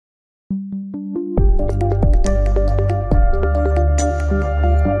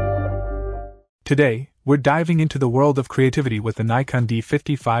Today, we're diving into the world of creativity with the Nikon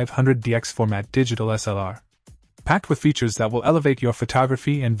D5500 DX format digital SLR. Packed with features that will elevate your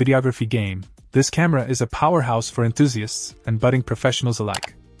photography and videography game, this camera is a powerhouse for enthusiasts and budding professionals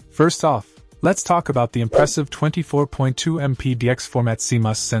alike. First off, let's talk about the impressive 24.2 MP DX format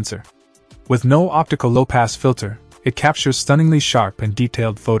CMOS sensor. With no optical low-pass filter, it captures stunningly sharp and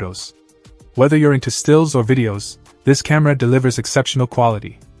detailed photos. Whether you're into stills or videos, this camera delivers exceptional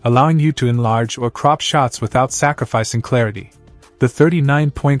quality, allowing you to enlarge or crop shots without sacrificing clarity. The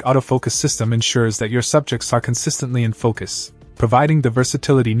 39-point autofocus system ensures that your subjects are consistently in focus, providing the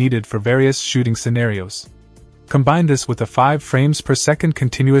versatility needed for various shooting scenarios. Combine this with a 5 frames per second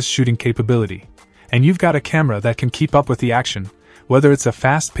continuous shooting capability, and you've got a camera that can keep up with the action, whether it's a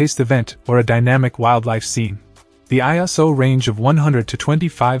fast-paced event or a dynamic wildlife scene. The ISO range of 100 to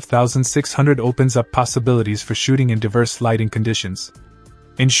 25,600 opens up possibilities for shooting in diverse lighting conditions,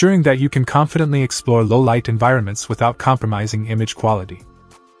 ensuring that you can confidently explore low-light environments without compromising image quality.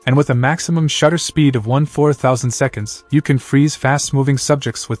 And with a maximum shutter speed of 1/4000 seconds, you can freeze fast-moving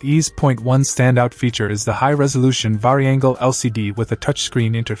subjects with ease. One standout feature is the high-resolution vari-angle LCD with a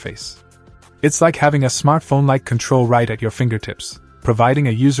touchscreen interface. It's like having a smartphone-like control right at your fingertips, providing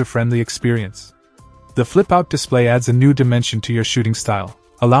a user-friendly experience. The flip-out display adds a new dimension to your shooting style,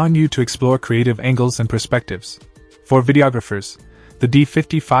 allowing you to explore creative angles and perspectives. For videographers, the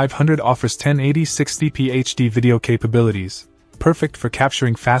D5500 offers 1080-60p HD video capabilities, perfect for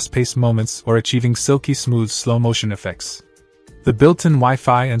capturing fast-paced moments or achieving silky smooth slow-motion effects. The built-in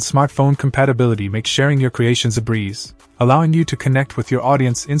Wi-Fi and smartphone compatibility make sharing your creations a breeze, allowing you to connect with your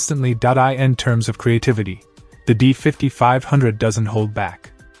audience instantly. In terms of creativity, the D5500 doesn't hold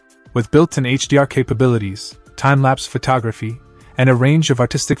back. With built-in HDR capabilities, time-lapse photography, and a range of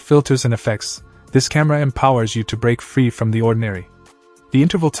artistic filters and effects, this camera empowers you to break free from the ordinary. The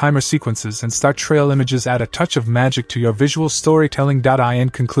interval timer sequences and start trail images add a touch of magic to your visual storytelling. In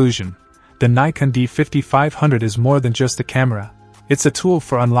conclusion, the Nikon D5500 is more than just a camera, it's a tool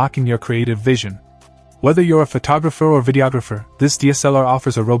for unlocking your creative vision. Whether you're a photographer or videographer, this DSLR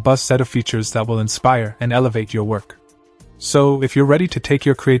offers a robust set of features that will inspire and elevate your work. So, if you're ready to take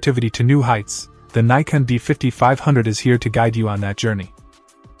your creativity to new heights, the Nikon D5500 is here to guide you on that journey.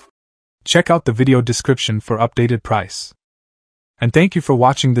 Check out the video description for updated price. And thank you for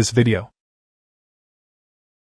watching this video.